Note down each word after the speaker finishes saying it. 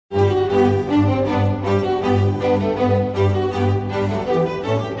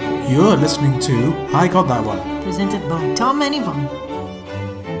You're listening to I Got That One. Presented by Tom and Yvonne.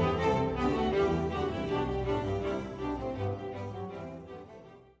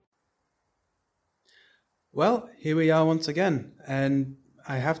 Well, here we are once again, and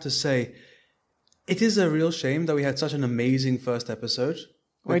I have to say, it is a real shame that we had such an amazing first episode.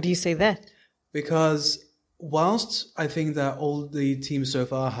 Why do you say that? Because whilst I think that all the teams so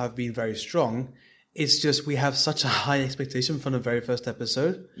far have been very strong, it's just we have such a high expectation from the very first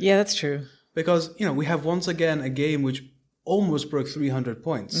episode. Yeah, that's true. Because, we have once again a game which almost broke 300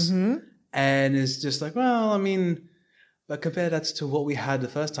 points. Mm-hmm. And it's just like, but compare that to what we had the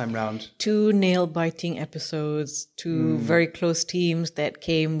first time round. 2 nail-biting episodes, 2 very close teams that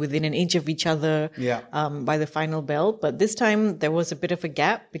came within an inch of each other by the final bell. But this time there was a bit of a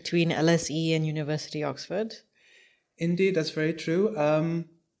gap between LSE and University Oxford. Indeed, that's very true.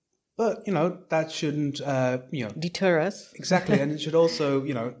 But, that shouldn't, deter us. Exactly. And it should also,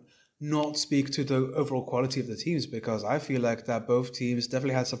 not speak to the overall quality of the teams, because I feel like that both teams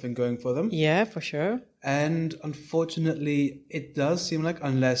definitely had something going for them. Yeah, for sure. And unfortunately, it does seem like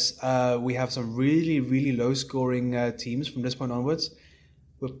unless we have some really, really low-scoring teams from this point onwards,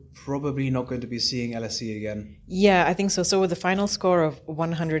 we're probably not going to be seeing LSE again. Yeah, I think so. So with the final score of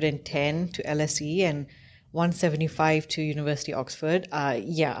 110 to LSE and 175 to University Oxford,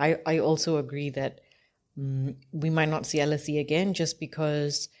 I also agree that we might not see LSE again, just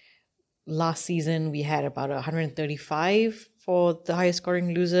because last season we had about 135 for the highest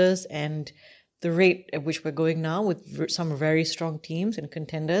scoring losers, and the rate at which we're going now with some very strong teams and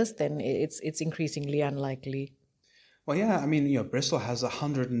contenders, then it's increasingly unlikely. Well, yeah, I mean, Bristol has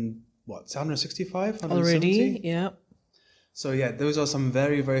 765 already, yeah. So yeah, those are some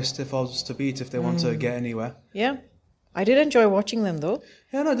very, very stiff odds to beat if they want to get anywhere. Yeah, I did enjoy watching them though.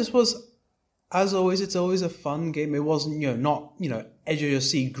 Yeah, no, this was, as always, it's always a fun game. It wasn't, not, edge of your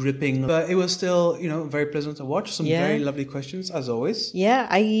seat gripping, but it was still, very pleasant to watch. Some very lovely questions, as always. Yeah,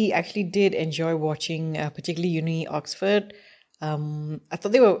 I actually did enjoy watching, particularly Uni Oxford. I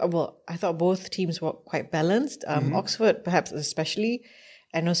thought both teams were quite balanced. Oxford, perhaps especially.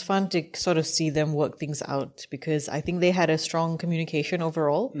 And it was fun to sort of see them work things out, because I think they had a strong communication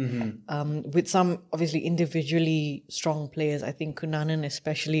overall, with some obviously individually strong players. I think Kunanan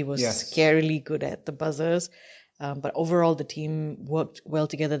especially was scarily good at the buzzers. But overall, the team worked well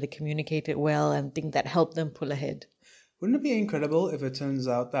together. They communicated well, and I think that helped them pull ahead. Wouldn't it be incredible if it turns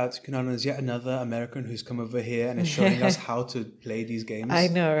out that Kunanan is yet another American who's come over here and is showing us how to play these games? I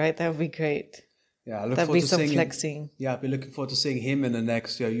know, right? That would be great. Yeah, I look That'd forward be to some seeing flexing. I'll be looking forward to seeing him in the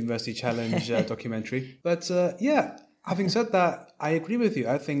next University Challenge documentary. But having said that, I agree with you.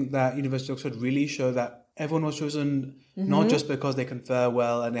 I think that University of Oxford really showed that everyone was chosen not just because they confer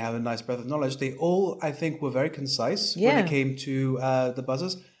well and they have a nice breadth of knowledge. They all, I think, were very concise when it came to the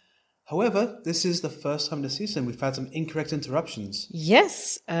buzzers. However, this is the first time this season we've had some incorrect interruptions.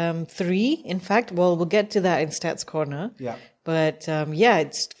 Yes, 3, in fact. Well, we'll get to that in Stats Corner. Yeah. But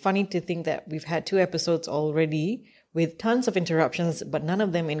it's funny to think that we've had 2 episodes already with tons of interruptions, but none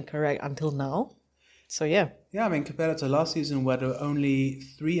of them incorrect until now. So, yeah. Yeah, I mean, compared to last season where there were only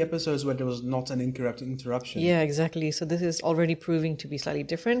 3 episodes where there was not an incorrect interruption. Yeah, exactly. So this is already proving to be slightly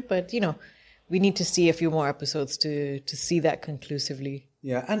different, but, we need to see a few more episodes to see that conclusively.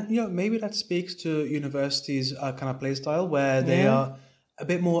 Yeah, and, maybe that speaks to universities' kind of play style where they are a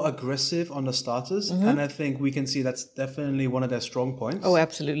bit more aggressive on the starters, and I think we can see that's definitely one of their strong points. Oh,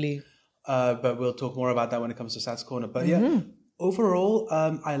 absolutely. But we'll talk more about that when it comes to Stats Corner. But overall,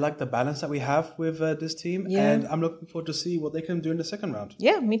 I like the balance that we have with this team, and I'm looking forward to see what they can do in the second round.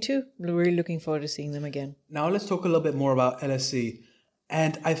 Yeah, me too. I'm really looking forward to seeing them again. Now let's talk a little bit more about LSE,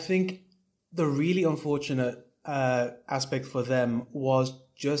 and I think the really unfortunate aspect for them was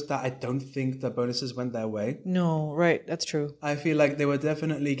just that I don't think the bonuses went their way. No, right, that's true. I feel like they were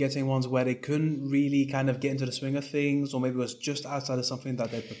definitely getting ones where they couldn't really kind of get into the swing of things, or maybe it was just outside of something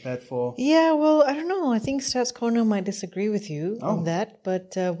that they prepared for. Yeah, well, I don't know. I think Stats Corner might disagree with you on that,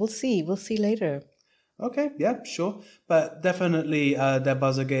 but we'll see. We'll see later. Okay, yeah, sure. But definitely their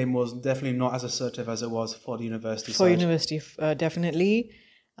buzzer game was definitely not as assertive as it was for the university side. For university, definitely.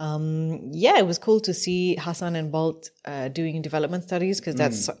 It was cool to see Hassan and Bolt doing development studies, because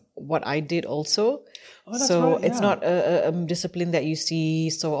that's what I did also. Oh, that's so right, it's not a discipline that you see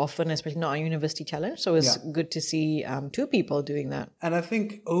so often, especially not on University Challenge. So it's good to see 2 people doing that. And I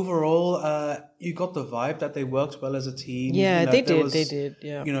think overall, you got the vibe that they worked well as a team. Yeah, they did.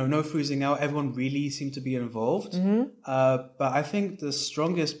 Yeah. No freezing out. Everyone really seemed to be involved. But I think the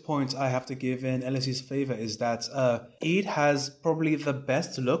strongest point I have to give in LSE's favor is that Eid has probably the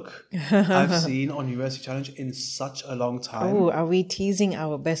best look I've seen on University Challenge in such a long time. Oh, are we teasing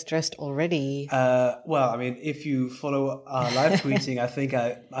our best best dressed already. Well, I mean, if you follow our live tweeting, I think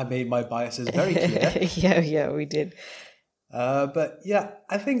I made my biases very clear. Yeah, we did. But yeah,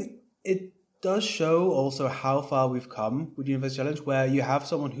 I think it does show also how far we've come with University Challenge, where you have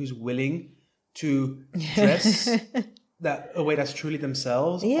someone who's willing to dress a way that's truly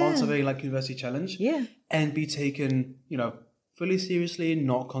themselves on something like University Challenge, and be taken, fully seriously,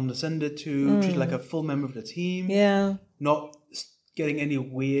 not condescended to, treated like a full member of the team, not getting any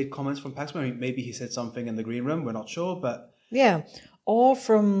weird comments from Paxman. I mean, maybe he said something in the green room, we're not sure, but or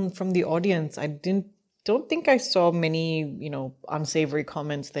from the audience. I don't think I saw many, unsavory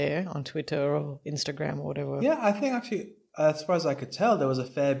comments there on Twitter or Instagram or whatever. Yeah, I think actually, as far as I could tell, there was a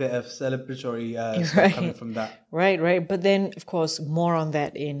fair bit of celebratory stuff coming from that. Right. But then, of course, more on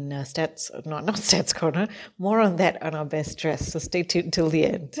that in not Stats Corner, more on that on our best dress. So stay tuned till the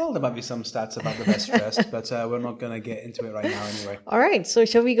end. Well, there might be some stats about the best dressed, but we're not going to get into it right now anyway. All right, so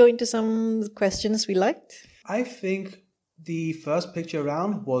shall we go into some questions we liked? I think the first picture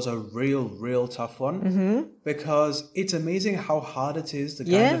round was a real tough one, because it's amazing how hard it is to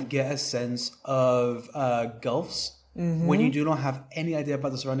kind of get a sense of gulfs when you do not have any idea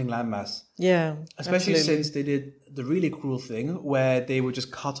about the surrounding landmass. Yeah, especially since they did the really cruel thing where they would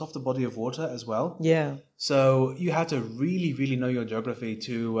just cut off the body of water as well. Yeah. So you had to really know your geography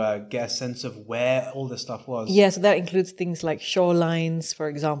to get a sense of where all this stuff was. Yeah, so that includes things like shorelines, for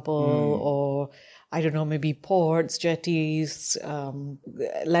example, or I don't know, maybe ports, jetties,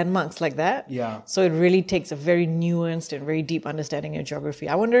 landmarks like that. Yeah. So it really takes a very nuanced and very deep understanding of geography.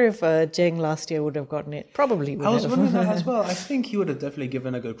 I wonder if Zheng last year would have gotten it. Probably would have. I was wondering that as well. I think he would have definitely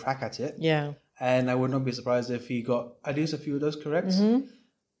given a good crack at it. Yeah. And I would not be surprised if he got at least a few of those correct.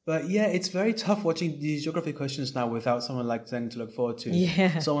 But yeah, it's very tough watching these geography questions now without someone like Zheng to look forward to.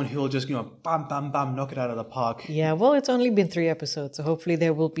 Yeah. Someone who will just, bam, knock it out of the park. Yeah, well, it's only been 3 episodes, so hopefully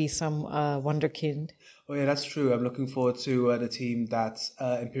there will be some wonderkind. Oh yeah, that's true. I'm looking forward to the team that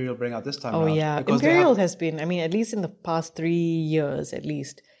Imperial bring out this time Oh around, yeah, Imperial has been, at least in the past 3 years at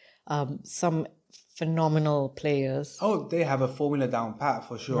least, some phenomenal players. Oh, they have a formula down pat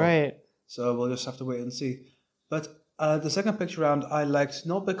for sure. Right. So we'll just have to wait and see. But the second picture round I liked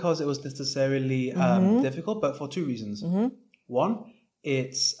not because it was necessarily difficult, but for 2 reasons. One,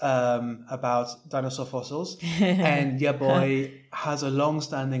 it's about dinosaur fossils, and your boy has a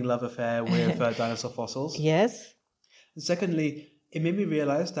long-standing love affair with dinosaur fossils. Yes. And secondly, it made me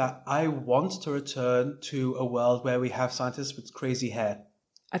realize that I want to return to a world where we have scientists with crazy hair.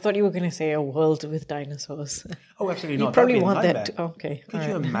 I thought you were going to say a world with dinosaurs. Oh, absolutely not. You probably want that too. Okay. Could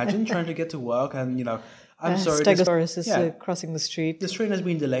you imagine trying to get to work and, I'm sorry. Stegosaurus is crossing the street. This train has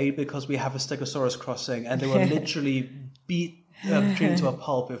been delayed because we have a Stegosaurus crossing, and they will literally beat the train to a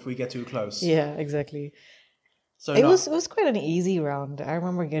pulp if we get too close. Yeah, exactly. So it was quite an easy round. I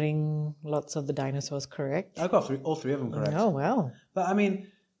remember getting lots of the dinosaurs correct. I got all 3 of them correct. Oh, well. But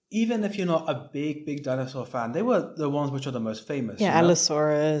even if you're not a big dinosaur fan, they were the ones which are the most famous. Yeah,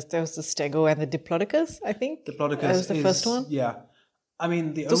 Allosaurus, there was the Stego and the Diplodocus, I think. Diplodocus was the first one. Yeah.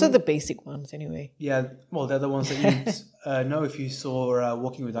 Those are the basic ones anyway. Yeah, well, they're the ones that you know if you saw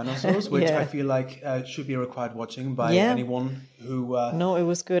Walking with Dinosaurs, which I feel like should be required watching by anyone who... No, it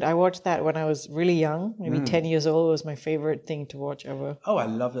was good. I watched that when I was really young, maybe 10 years old. It was my favorite thing to watch ever. Oh, I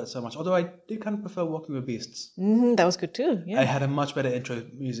love that so much. Although I did kind of prefer Walking with Beasts. That was good too, yeah. I had a much better intro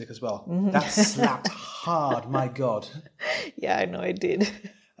music as well. That slapped hard, my God. Yeah, I know it did.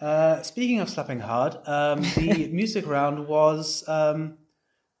 Speaking of slapping hard, the music round was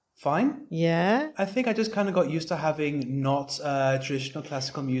fine. Yeah. I think I just kind of got used to having not traditional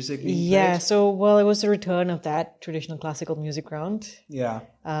classical music being played. So, it was the return of that traditional classical music round. Yeah.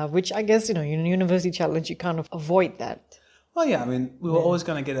 Which I guess, in University Challenge, you kind of avoid that. Well, yeah, we were always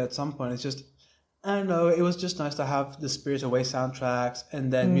going to get it at some point. It's just, I don't know, it was just nice to have the Spirit Away soundtracks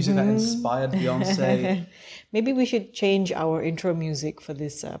and then music that inspired Beyonce. Maybe we should change our intro music for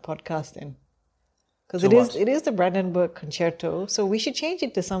this podcast then. Because it is the Brandenburg Concerto, so we should change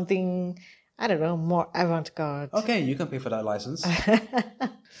it to something, I don't know, more avant-garde. Okay, you can pay for that license.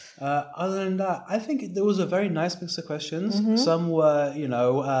 Other than that, I think there was a very nice mix of questions. Some were,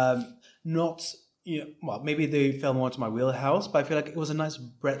 not... maybe they fell more into my wheelhouse, but I feel like it was a nice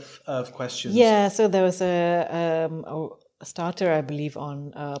breadth of questions. Yeah, so there was a starter, I believe, on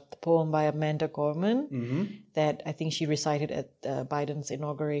the poem by Amanda Gorman that I think she recited at Biden's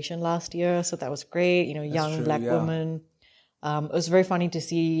inauguration last year. So that was great. Young Black woman. It was very funny to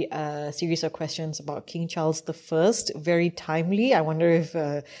see a series of questions about King Charles I. Very timely. I wonder if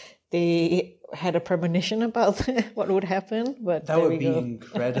they had a premonition about what would happen. But That there would we be go.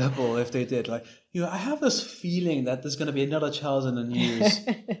 incredible if they did. Like, I have this feeling that there's going to be another child in the news.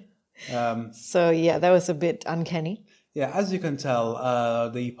 So yeah, that was a bit uncanny. Yeah, as you can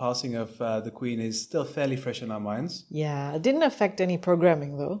tell, the passing of the Queen is still fairly fresh in our minds. Yeah, it didn't affect any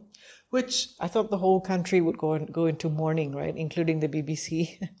programming though. Which I thought the whole country would go into mourning, right, including the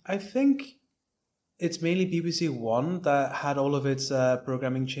BBC. I think it's mainly BBC One that had all of its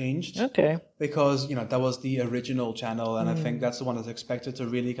programming changed. Okay. Because, that was the original channel, and I think that's the one that's expected to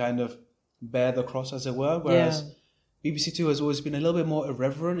really kind of bear the cross, as it were. Whereas BBC Two has always been a little bit more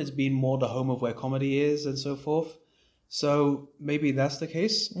irreverent. It's been more the home of where comedy is and so forth. So maybe that's the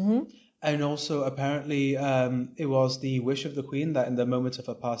case. Mm-hmm. And also, apparently, it was the wish of the Queen that in the moment of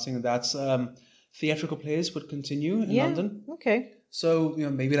her passing, that theatrical plays would continue in London. Okay. So,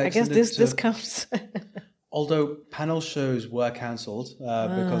 maybe that I guess this counts. Although panel shows were cancelled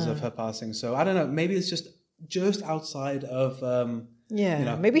because of her passing. So, I don't know. Maybe it's just outside of...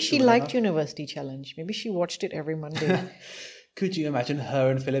 maybe she liked University Challenge. Maybe she watched it every Monday. Could you imagine her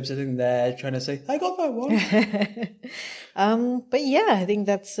and Philip sitting there trying to say, I got that one? But yeah, I think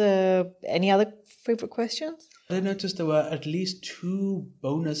that's... any other favorite questions? I noticed there were at least 2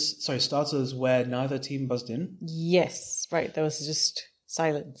 starters where neither team buzzed in. Yes, right. There was just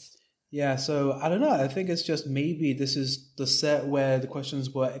silence. Yeah, so I don't know. I think it's just maybe this is the set where the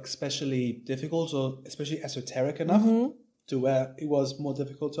questions were especially difficult or especially esoteric enough to where it was more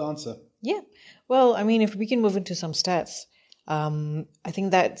difficult to answer. Yeah. Well, I mean, if we can move into some stats, I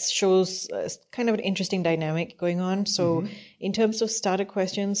think that shows kind of an interesting dynamic going on. So in terms of starter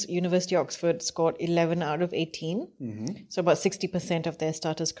questions, University of Oxford scored 11 out of 18. So about 60% of their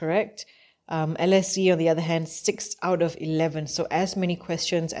starters correct. LSE, on the other hand, 6 out of 11. So as many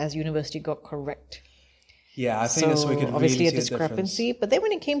questions as University got correct. Yeah, I think that's where we could obviously really a see discrepancy. But then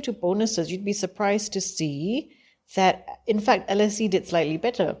when it came to bonuses, you'd be surprised to see that, in fact, LSE did slightly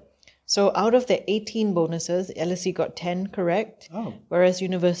better. So out of the 18 bonuses, LSE got 10 correct, whereas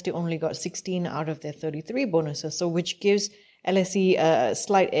University only got 16 out of their 33 bonuses, so which gives LSE a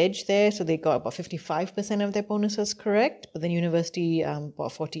slight edge there. So they got about 55% of their bonuses correct, but then University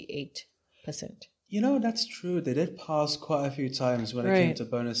about 48%. That's true. They did pass quite a few times when it came to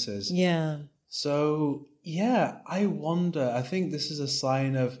bonuses. Yeah. So, yeah, I wonder. I think this is a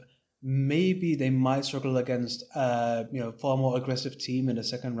sign of maybe they might struggle against far more aggressive team in the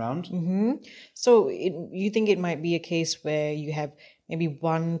second round. So you think it might be a case where you have maybe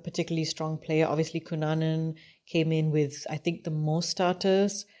one particularly strong player? Obviously, Kunanan came in with, I think, the most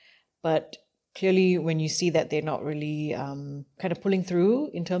starters, but clearly when you see that they're not really kind of pulling through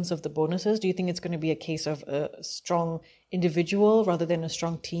in terms of the bonuses, do you think it's going to be a case of a strong individual rather than a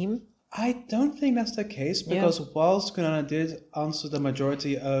strong team? I don't think that's the case because whilst Kunana did answer the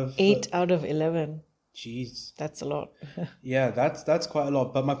majority of... 8 out of 11. Jeez. That's a lot. Yeah, that's quite a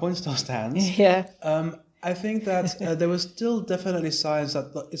lot. But my point still stands. Yeah. I think that there were still definitely signs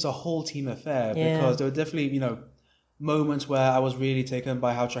that it's a whole team affair because there were definitely, moments where I was really taken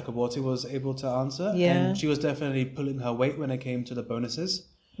by how Chakraborty was able to answer. Yeah. And she was definitely pulling her weight when it came to the bonuses.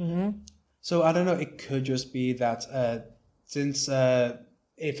 So I don't know, it could just be that since...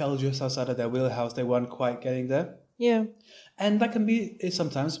 it fell just outside of their wheelhouse, they weren't quite getting there. Yeah. And that can be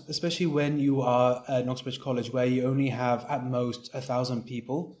sometimes, especially when you are at Oxbridge College, where you only have at most 1,000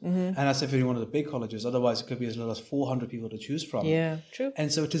 people. And that's if you're one of the big colleges. Otherwise, it could be as little as 400 people to choose from. Yeah, true.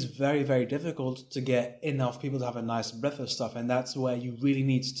 And so it is very, very difficult to get enough people to have a nice breadth of stuff. And that's where you really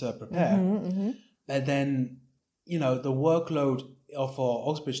need to prepare. And then, the workload for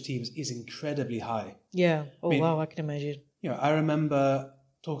Oxbridge teams is incredibly high. Yeah. Oh, wow, I can imagine. I remember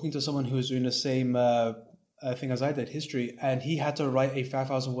talking to someone who was doing the same thing as I did, history, and he had to write a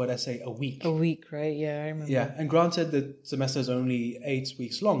 5,000-word essay a week. A week, right? Yeah, I remember. Yeah, and granted, the semester is only 8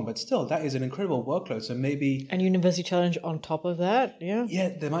 weeks long, but still, that is an incredible workload. So maybe... And University Challenge on top of that, yeah? Yeah,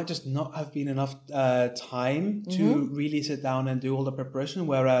 there might just not have been enough time to really sit down and do all the preparation,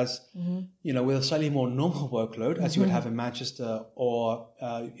 whereas, with a slightly more normal workload, as you would have in Manchester or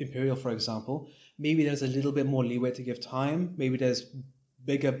Imperial, for example, maybe there's a little bit more leeway to give time. Maybe there's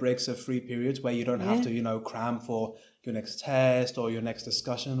bigger breaks of free periods where you don't have to, cram for your next test or your next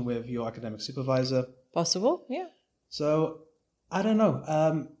discussion with your academic supervisor. Possible, yeah. So, I don't know.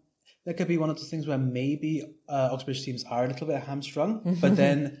 That could be one of the things where maybe Oxbridge teams are a little bit hamstrung, but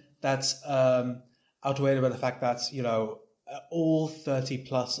then that's outweighed by the fact that, all 30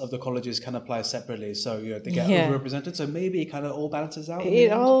 plus of the colleges can apply separately. So, they get overrepresented. So maybe it kind of all balances out.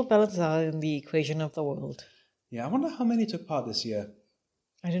 It all balances out in the equation of the world. Yeah, I wonder how many took part this year.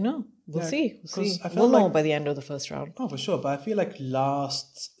 I don't know. We'll Yeah, see. We'll 'cause see. I felt We'll know like- by the end of the first round. Oh, for sure. But I feel like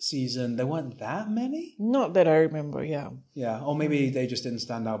last season there weren't that many. Not that I remember, yeah. Yeah, or maybe they just didn't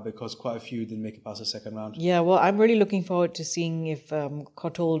stand out because quite a few didn't make it past the second round. Yeah, well, I'm really looking forward to seeing if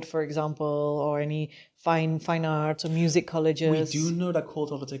Courtauld, for example, or any fine arts or music colleges. We do know that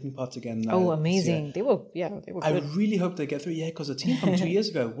Courtauld are taking part again now. Oh, this year. amazing! They were I good. really hope they get through. Yeah, because the team from 2 years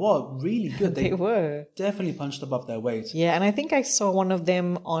ago, really good. They were. Definitely punched above their weight. Yeah, and I think I saw one of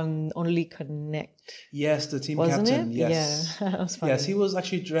them on Only Connect. Yes, the team Wasn't captain. it? Yes. Yeah, that was funny. Yes, he was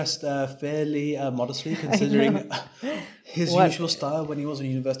actually dressed fairly modestly considering his What? usual style when he was on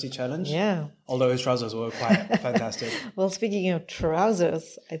University Challenge. Yeah. Although his trousers were quite fantastic. Well, speaking of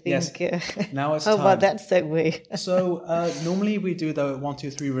trousers, I think. Yes. Now it's how time. about that segue? So normally we do the 1,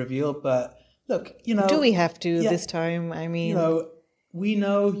 2, 3 reveal, but look, Do we have to yeah. this time? I mean, you know, we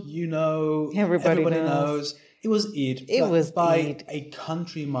know, you know, Everybody everybody knows. knows. It was Eid. It was by Eid. a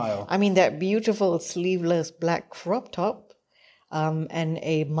country mile. I mean that beautiful sleeveless black crop top, and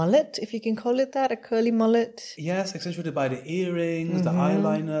a mullet, if you can call it that, a curly mullet. Yes, accentuated by the earrings, the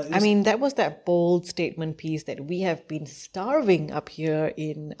eyeliner. I mean, that was that bold statement piece that we have been starving up here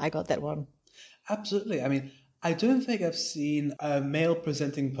in I Got That One. Absolutely. I mean, I don't think I've seen a male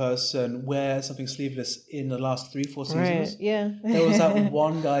presenting person wear something sleeveless in the last 3-4 seasons. Right, yeah. There was that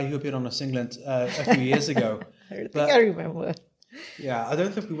one guy who appeared on a singlet a few years ago. I think But- I remember. Yeah, I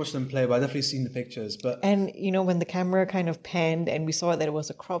don't think we watched them play, but I've definitely seen the pictures. But And, when the camera kind of panned and we saw that it was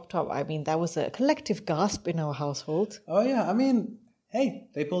a crop top, I mean, that was a collective gasp in our household. oh yeah, I mean, hey,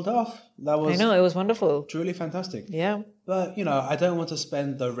 they pulled it off. That I was know, it was wonderful. truly fantastic. Yeah. But, I don't want to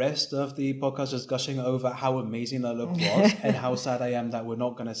spend the rest of the podcast just gushing over how amazing that look was and how sad I am that we're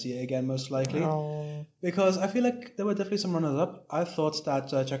not going to see it again, most likely. Oh. Because I feel like there were definitely some runners-up. I thought that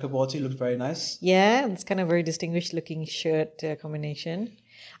Chakraborty looked very nice. Yeah, it's kind of very distinguished looking shirt combination.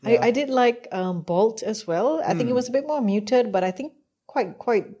 I did like Bolt as well. I think it was a bit more muted, but I think quite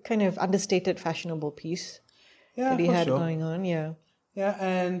kind of understated fashionable piece Yeah, that he for had sure. going on. Yeah. Yeah,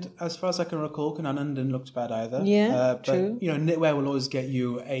 and as far as I can recall, Kananan didn't look bad either. Yeah, but, true. knitwear will always get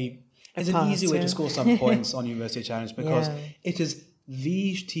you it's an pass, easy way yeah. to score some points on University Challenge because Yeah. it is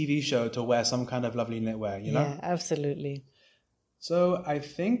the TV show to wear some kind of lovely knitwear, you know? Yeah, absolutely. So I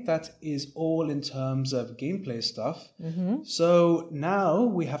think that is all in terms of gameplay stuff. Mm-hmm. So now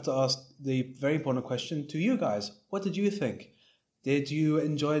we have to ask the very important question to you guys. What did you think? Did you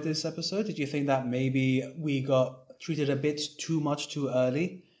enjoy this episode? Did you think that maybe we got treated a bit too much too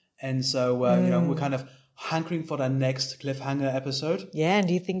early? And so, we're kind of hankering for the next cliffhanger episode. Yeah, and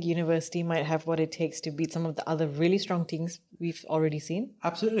do you think University might have what it takes to beat some of the other really strong teams we've already seen?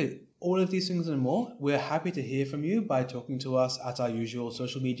 Absolutely. All of these things and more, we're happy to hear from you by talking to us at our usual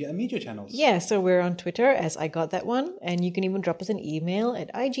social media and media channels. Yeah, so we're on Twitter as I Got That One, and you can even drop us an email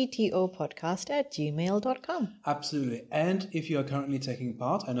at igtopodcast@gmail.com. Absolutely. And if you are currently taking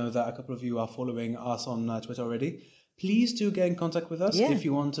part, I know that a couple of you are following us on Twitter already. Please do get in contact with us if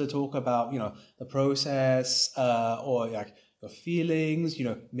you want to talk about, the process or like your feelings.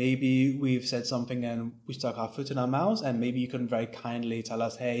 Maybe we've said something and we stuck our foot in our mouths, and maybe you can very kindly tell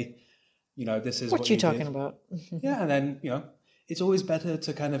us, hey, this is What you talking did. about? Yeah, and then, it's always better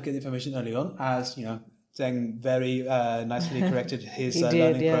to kind of get information early on, as, Zheng very nicely corrected his He did,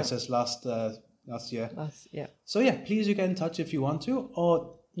 learning yeah. process last year. Yeah. So yeah, please do get in touch if you want to,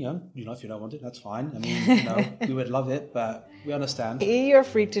 or if you don't want it, that's fine. I mean, we would love it, but we understand. You're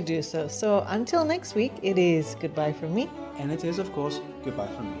free to do so. So until next week, it is goodbye from me. And it is, of course, goodbye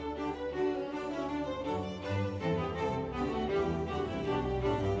from me.